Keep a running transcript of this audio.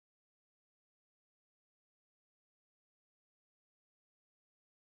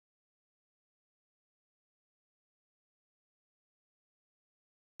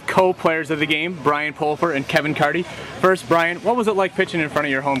co-players of the game, Brian Polfer and Kevin Carty. First, Brian, what was it like pitching in front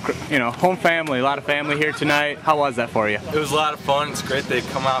of your home family? A lot of family here tonight. How was that for you? It was a lot of fun. It's great they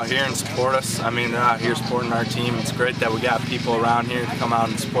come out here and support us. I mean, they're out here supporting our team. It's great that we got people around here to come out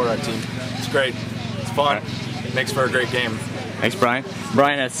and support our team. It's great. It's fun. It makes for a great game. Thanks, Brian.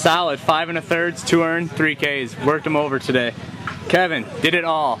 Brian had solid 5 1/3, 2 earned, 3 Ks. Worked him over today. Kevin did it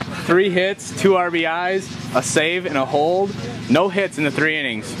all. 3 hits, 2 RBIs, a save, and a hold. No hits in the 3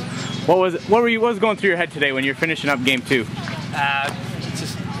 innings. What was going through your head today when you're finishing up game 2?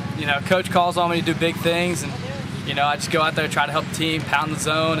 Just, coach calls on me to do big things, and I just go out there, try to help the team, pound the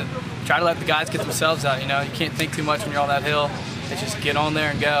zone, and try to let the guys get themselves out. You can't think too much when you're on that hill. It's just get on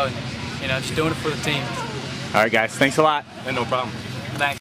there and go, and just doing it for the team. All right, guys. Thanks a lot. And no problem.